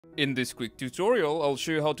In this quick tutorial, I'll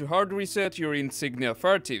show you how to hard reset your Insignia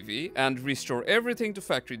Fire TV and restore everything to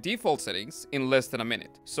factory default settings in less than a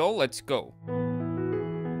minute. So let's go.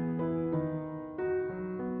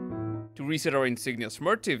 To reset our Insignia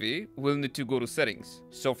Smart TV, we'll need to go to settings.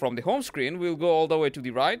 So from the home screen, we'll go all the way to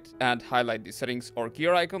the right and highlight the settings or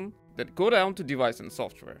gear icon, then go down to device and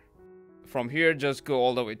software. From here, just go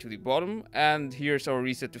all the way to the bottom, and here's our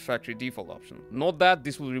reset to factory default option. Note that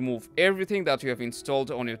this will remove everything that you have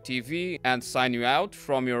installed on your TV and sign you out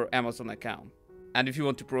from your Amazon account. And if you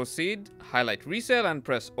want to proceed, highlight reset and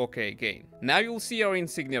press OK again. Now you'll see our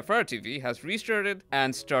Insignia Fire TV has restarted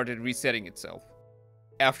and started resetting itself.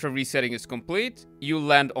 After resetting is complete, you'll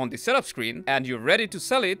land on the setup screen and you're ready to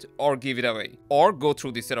sell it or give it away, or go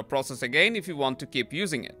through the setup process again if you want to keep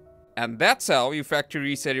using it. And that's how you factory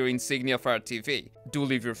reset your Insignia Fire TV. Do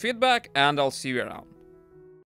leave your feedback and I'll see you around.